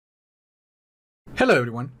Hello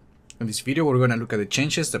everyone! In this video we're going to look at the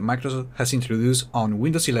changes that Microsoft has introduced on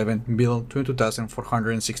Windows 11 build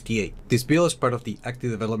 22468. This build is part of the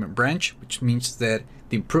active development branch, which means that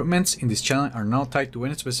the improvements in this channel are not tied to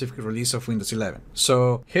any specific release of Windows 11.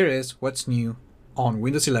 So here is what's new on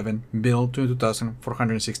Windows 11 build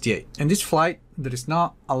 22468. In this flight there is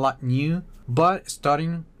not a lot new, but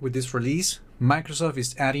starting with this release, Microsoft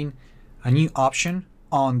is adding a new option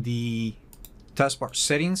on the taskbar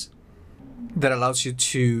settings that allows you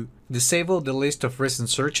to disable the list of recent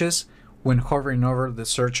searches when hovering over the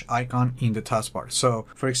search icon in the taskbar. So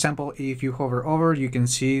for example, if you hover over, you can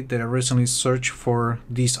see that I recently searched for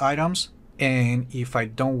these items, and if I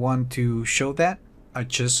don't want to show that, I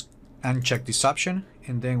just uncheck this option,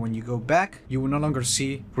 and then when you go back, you will no longer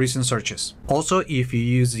see recent searches. Also, if you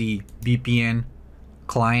use the VPN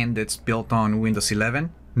client that's built on Windows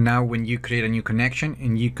 11, now when you create a new connection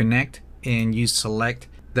and you connect and you select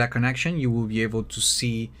that connection, you will be able to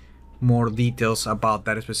see more details about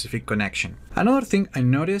that specific connection. Another thing I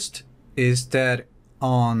noticed is that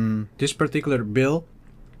on this particular build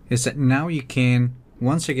is that now you can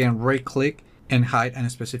once again right click and hide a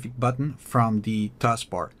specific button from the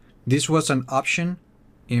taskbar. This was an option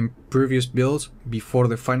in previous builds before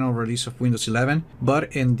the final release of Windows 11,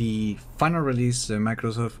 but in the final release that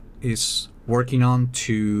Microsoft is working on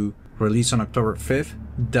to release on October 5th,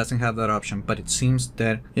 doesn't have that option, but it seems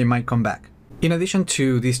that it might come back. In addition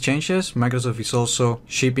to these changes, Microsoft is also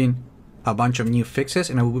shipping a bunch of new fixes,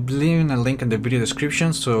 and I will be leaving a link in the video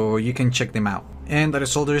description so you can check them out. And that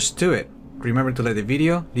is all there is to it. Remember to like the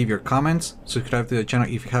video, leave your comments, subscribe to the channel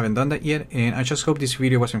if you haven't done that yet, and I just hope this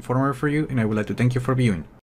video was informative for you, and I would like to thank you for viewing.